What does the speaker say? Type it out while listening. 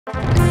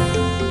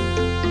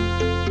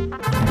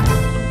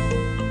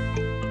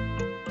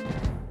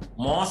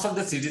most of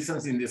the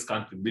citizens in this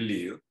country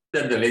believe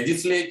that the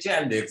legislature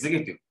and the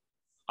executive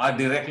are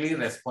directly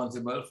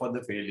responsible for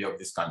the failure of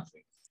this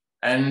country.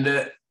 And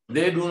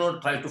they do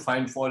not try to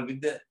find fault with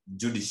the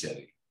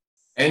judiciary.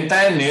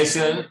 Entire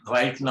nation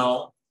right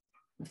now,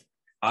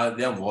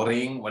 they are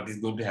worrying what is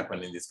going to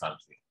happen in this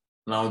country.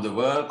 Now the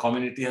world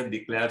community has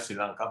declared Sri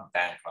Lanka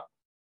bankrupt,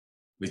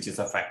 which is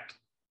a fact.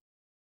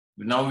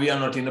 Now we are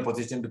not in a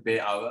position to pay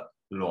our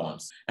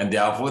loans. And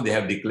therefore they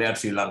have declared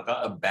Sri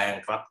Lanka a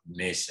bankrupt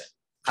nation.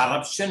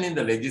 Corruption in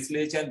the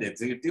legislature and the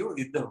executive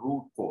is the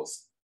root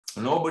cause.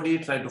 Nobody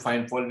tried to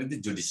find fault with the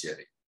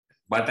judiciary.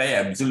 But I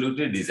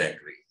absolutely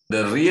disagree.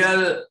 The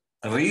real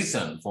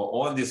reason for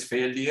all this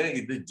failure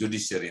is the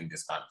judiciary in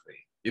this country.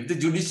 If the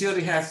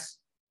judiciary has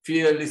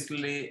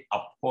fearlessly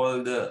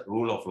upheld the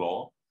rule of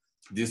law,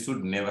 this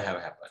would never have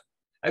happened.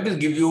 I will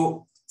give you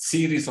a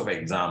series of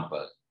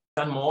examples.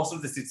 And most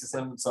of the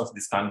citizens of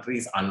this country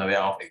is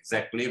unaware of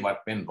exactly what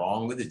went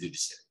wrong with the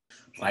judiciary.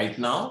 Right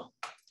now,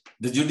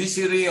 the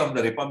judiciary of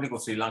the Republic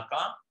of Sri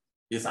Lanka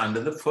is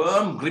under the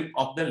firm grip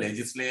of the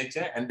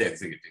legislature and the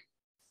executive.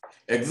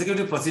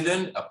 Executive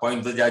president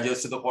appoints the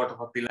judges to the Court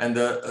of Appeal and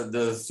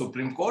the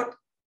Supreme Court.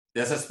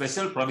 There's a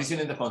special provision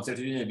in the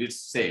Constitution which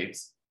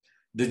states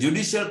the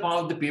judicial power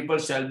of the people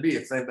shall be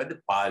exercised by the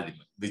Parliament,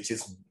 which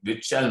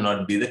shall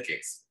not be the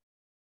case.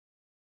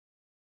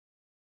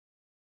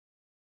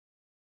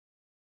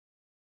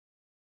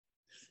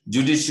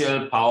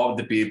 Judicial power of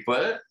the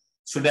people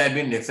should have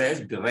been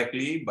exercised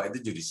directly by the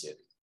judiciary.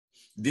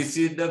 This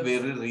is the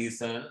very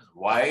reason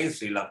why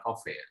Sri Lanka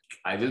failed.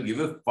 I will give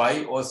you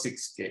 5 or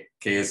 6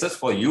 cases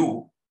for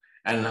you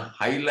and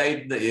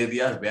highlight the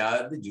areas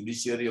where the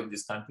judiciary of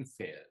this country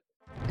failed.